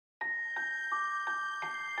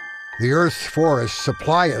The Earth's forests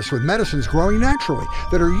supply us with medicines growing naturally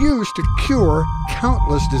that are used to cure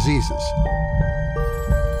countless diseases.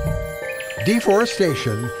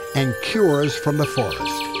 Deforestation and cures from the forest.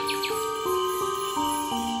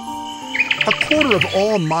 A quarter of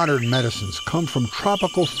all modern medicines come from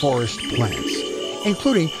tropical forest plants,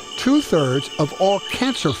 including 2/3 of all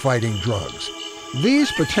cancer-fighting drugs.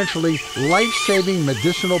 These potentially life-saving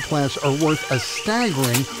medicinal plants are worth a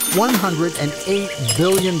staggering $108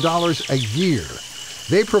 billion a year.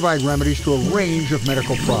 They provide remedies to a range of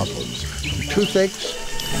medical problems, from toothaches,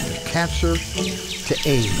 to cancer, to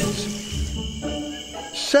AIDS.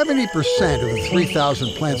 70% of the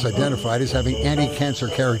 3,000 plants identified as having anti-cancer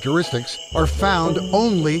characteristics are found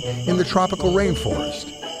only in the tropical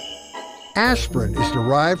rainforest. Aspirin is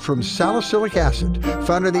derived from salicylic acid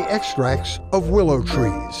found in the extracts of willow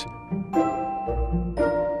trees.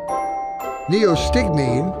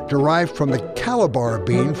 Neostigmine, derived from the calabar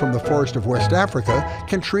bean from the forest of West Africa,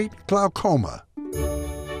 can treat glaucoma.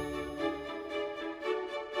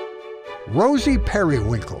 Rosy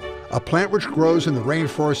periwinkle, a plant which grows in the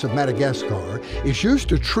rainforests of Madagascar, is used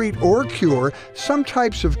to treat or cure some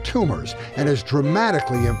types of tumors and has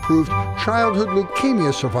dramatically improved childhood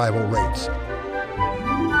leukemia survival rates.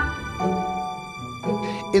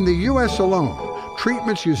 In the U.S. alone,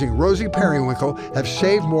 treatments using rosy periwinkle have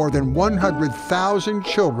saved more than 100,000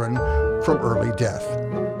 children from early death.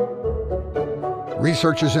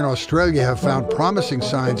 Researchers in Australia have found promising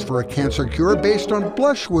signs for a cancer cure based on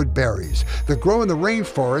blushwood berries that grow in the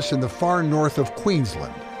rainforests in the far north of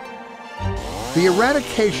Queensland. The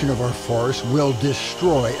eradication of our forests will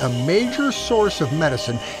destroy a major source of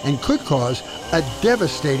medicine and could cause a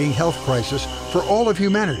devastating health crisis for all of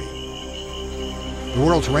humanity. The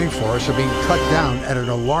world's rainforests are being cut down at an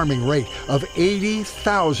alarming rate of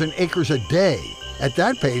 80,000 acres a day. At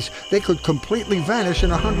that pace, they could completely vanish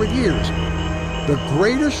in 100 years. The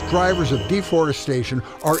greatest drivers of deforestation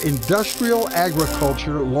are industrial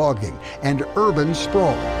agriculture, logging, and urban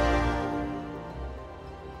sprawl.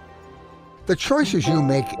 The choices you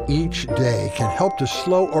make each day can help to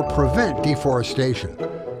slow or prevent deforestation.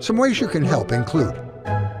 Some ways you can help include: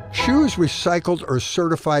 choose recycled or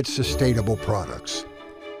certified sustainable products.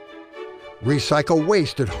 Recycle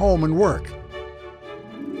waste at home and work.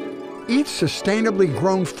 Eat sustainably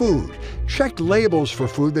grown food. Check labels for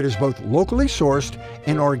food that is both locally sourced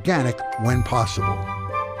and organic when possible.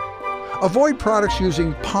 Avoid products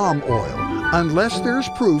using palm oil unless there's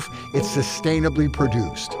proof it's sustainably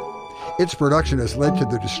produced. Its production has led to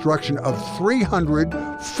the destruction of 300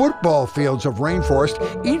 football fields of rainforest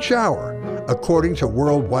each hour, according to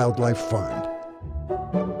World Wildlife Fund.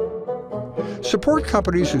 Support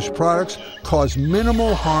companies whose products cause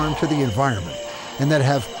minimal harm to the environment and that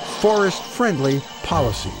have forest-friendly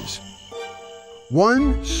policies.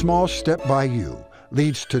 One small step by you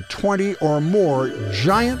leads to 20 or more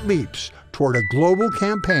giant leaps toward a global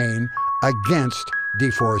campaign against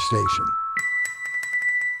deforestation.